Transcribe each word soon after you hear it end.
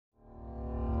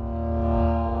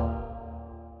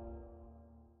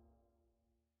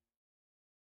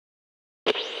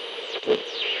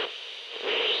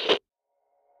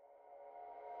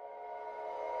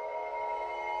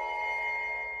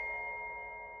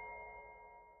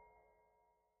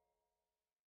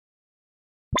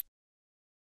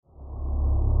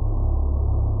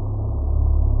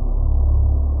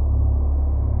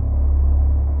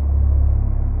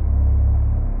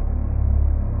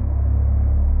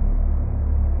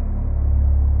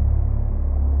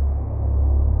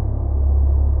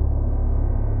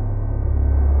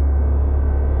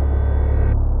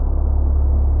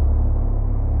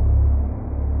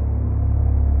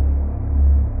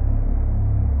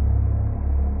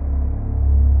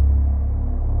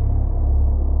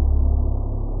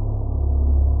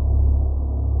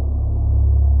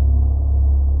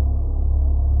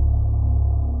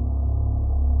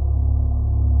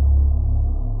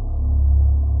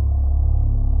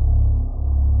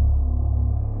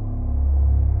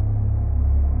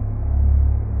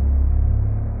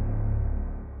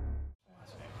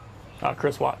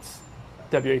Chris Watts,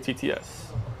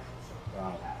 WATTS.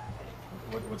 Wow.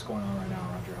 What's going on right now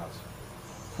around your house?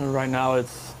 Right now,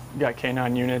 it's got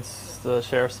K9 units, the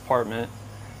sheriff's department.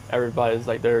 Everybody's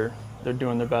like they're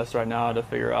doing their best right now to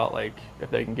figure out like if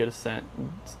they can get a scent,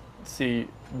 see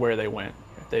where they went.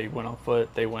 If they went on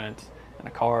foot, they went in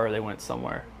a car, or they went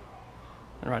somewhere.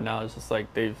 And right now, it's just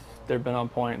like they've been on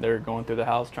point. They're going through the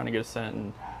house trying to get a scent,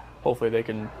 and hopefully they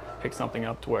can pick something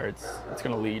up to where it's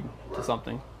going to lead to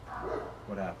something.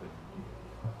 What happened?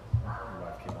 Your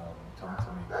wife came home. Tell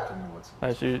me what's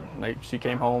She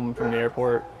came home from the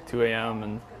airport 2 a.m.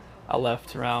 and I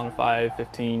left around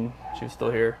 5:15. She was still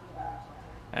here,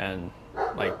 and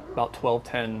like about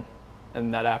 12:10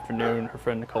 in that afternoon, her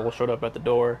friend Nicole showed up at the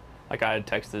door. Like I had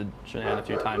texted Shanann a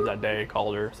few times that day,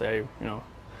 called her, say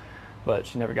but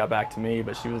she never got back to me.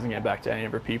 But she wasn't getting back to any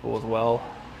of her people as well,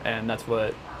 and that's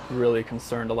what really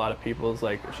concerned a lot of people. Is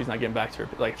like if she's not getting back to her,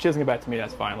 like if she doesn't get back to me,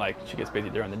 that's fine. Like she gets busy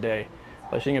during the day.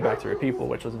 But she didn't get back to her people,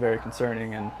 which was very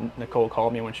concerning. And Nicole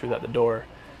called me when she was at the door,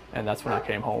 and that's when I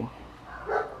came home.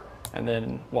 And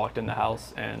then walked in the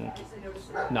house, and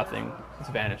nothing was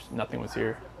vanished. Nothing was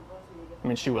here. I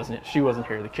mean, she wasn't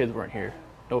here. The kids weren't here.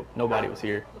 Nobody was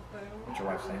here. What's your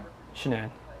wife's name? Shanann,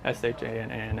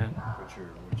 SHANANN. What's your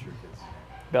kids' name?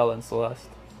 Bella and Celeste.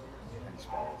 How do you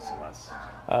spell Celeste?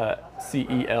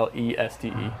 CELESTE.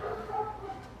 How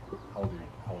old are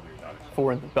your daughters?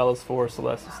 4. Bella's 4.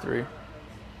 Celeste is 3.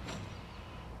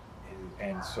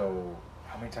 And so,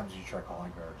 how many times did you try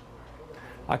calling her?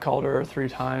 I called her 3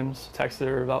 times, texted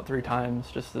her about 3 times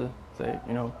just to say,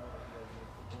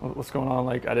 what's going on.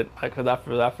 Like because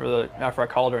after I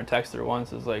called her and texted her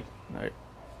once, it's like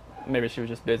maybe she was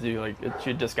just busy. Like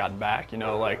she had just gotten back.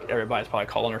 Like everybody's probably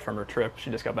calling her from her trip. She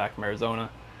just got back from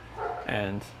Arizona,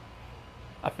 and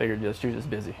I figured she was just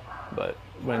busy. But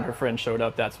when her friend showed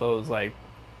up, that's what it was like.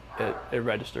 It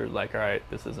registered like, all right,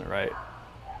 this isn't right.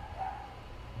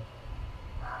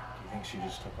 Do you think she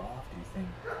just took off? Do you think?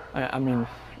 I mean,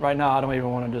 right now I don't even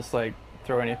want to just like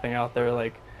throw anything out there.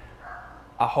 Like,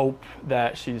 I hope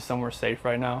that she's somewhere safe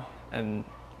right now and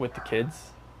with the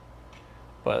kids.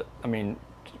 But I mean,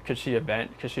 could she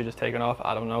just taken off?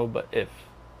 I don't know. But if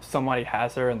somebody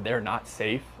has her and they're not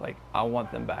safe, like I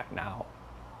want them back now.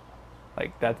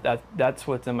 Like that's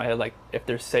what's in my head. Like if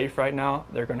they're safe right now,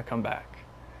 they're gonna come back.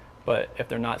 But if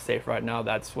they're not safe right now,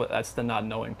 that's the not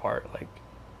knowing part. Like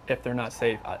if they're not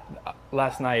safe,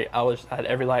 last night I had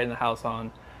every light in the house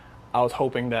on. I was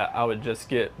hoping that I would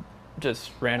just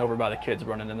ran over by the kids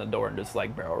running in the door and just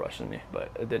like barrel rushing me,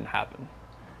 but it didn't happen.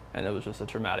 And it was just a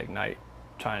traumatic night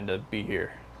trying to be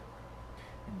here.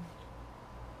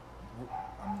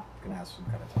 I'm gonna ask some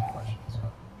kind of tough questions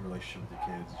about your relationship with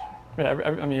your kids.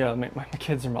 Yeah, my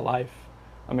kids are my life.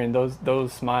 I mean,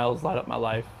 those smiles light up my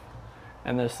life.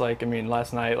 And this, like, I mean,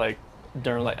 last night, like,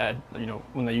 during, like,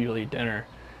 when they usually eat dinner,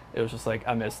 it was just like,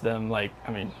 I missed them. Like,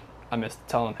 I mean, I missed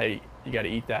telling them, hey, you got to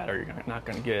eat that or you're not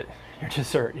going to get your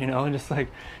dessert, and just like,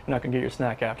 you're not going to get your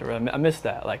snack afterward. I missed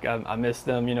that. Like, I missed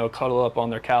them, cuddle up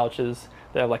on their couches.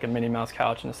 They have, like, a Minnie Mouse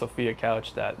couch and a Sophia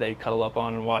couch that they cuddle up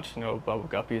on and watch, Bubble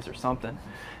Guppies or something.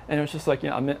 And it was just like,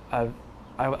 it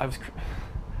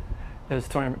was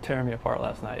tearing me apart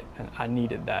last night, and I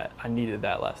needed that. I needed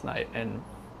that last night. And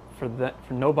for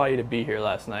nobody to be here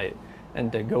last night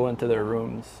and to go into their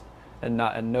rooms and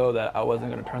know that I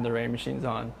wasn't going to turn the rain machines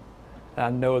on, and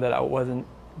I know that I wasn't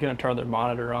going to turn their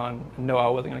monitor on, and know I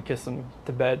wasn't going to kiss them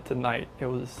to bed tonight. It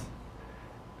was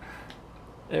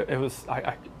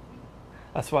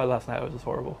that's why last night was just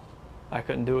horrible. I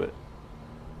couldn't do it.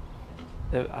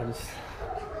 I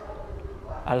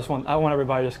want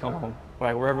everybody to just come home.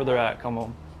 Like wherever they're at, come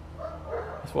home.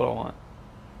 That's what I want.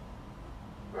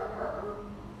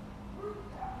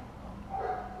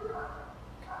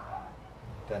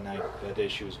 That day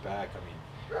she was back,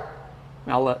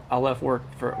 I left work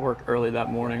early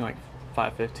that morning, like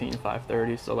 5:15,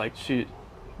 5:30. So like she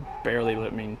barely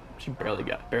gotten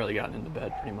into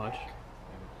bed pretty much.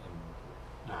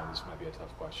 And, this might be a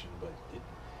tough question, but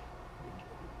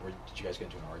did you guys get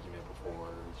into an argument before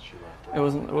she left? It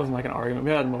wasn't like an argument.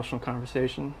 We had an emotional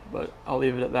conversation, but I'll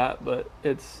leave it at that. But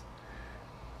I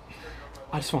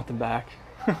just want them back.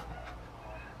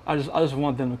 I just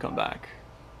want them to come back.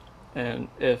 And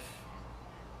if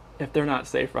they're not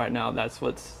safe right now, that's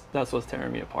what's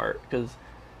tearing me apart. Because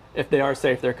if they are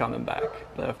safe, they're coming back.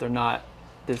 But if they're not,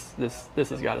 this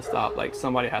has got to stop. Like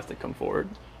somebody has to come forward.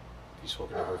 You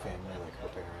spoken to her family, like her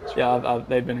parents? Yeah,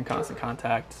 they've been in constant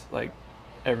contact, like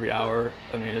every hour.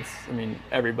 I mean,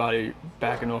 everybody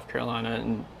back in North Carolina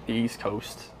and the East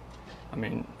Coast. I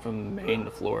mean, from Maine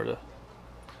to Florida.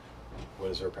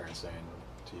 What is her parents saying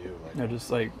to you? They're just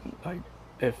like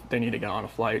if they need to get on a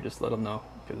flight, just let them know,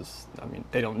 because I mean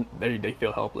they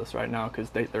feel helpless right now because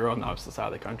they're on the opposite side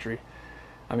of the country.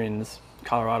 I mean,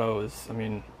 Colorado is, I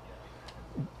mean,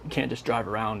 you can't just drive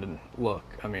around and look.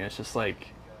 I mean, it's just like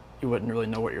you wouldn't really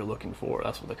know what you're looking for.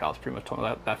 That's what the cops pretty much told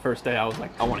me. That first day, I was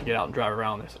like, I want to get out and drive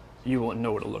around. They said, you wouldn't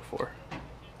know what to look for.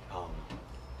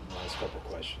 Last couple of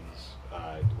questions.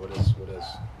 What does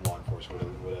law enforcement,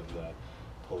 what have the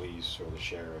police or the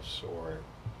sheriffs or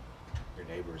your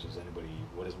neighbors,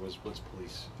 what's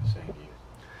police saying to you?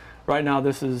 Right now,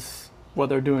 this is what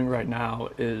they're doing right now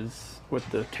is with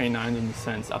the canines in the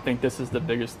sense. I think this is the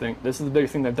biggest thing. This is the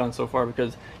biggest thing they've done so far,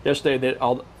 because yesterday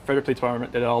Frederick Police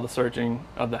Department did all the searching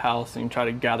of the house and tried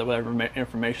to gather whatever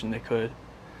information they could,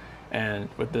 and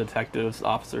with the detectives,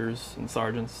 officers, and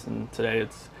sergeants. And today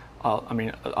it's, I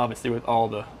mean, obviously with all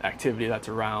the activity that's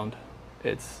around,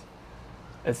 it's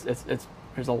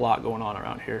there's a lot going on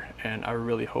around here, and I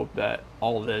really hope that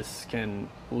all this can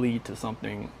lead to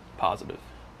something positive.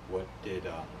 What did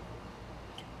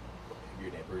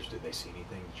your neighbors, did they see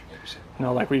anything? Did your neighbors see anything?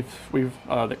 No, like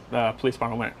the police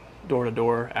department went door to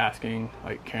door asking,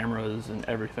 like, cameras and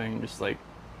everything, just like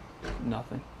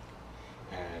nothing.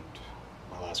 And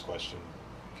my last question,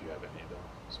 if you have any of them,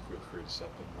 so feel free to step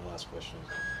in. My last question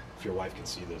is, if your wife can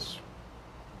see this,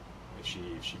 if she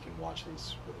can watch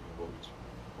these, what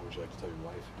would you like to tell your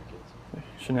wife and your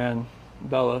kids? Shanann,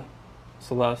 Bella,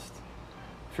 Celeste,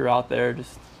 if you're out there,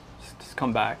 just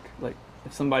come back. Like,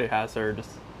 if somebody has her,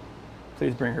 just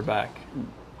please bring her back.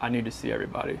 I need to see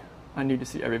everybody. I need to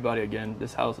see everybody again.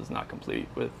 This house is not complete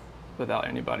without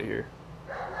anybody here.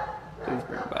 Please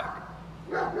bring her back.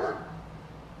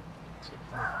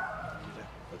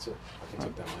 That's it. I can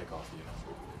take that mic off you.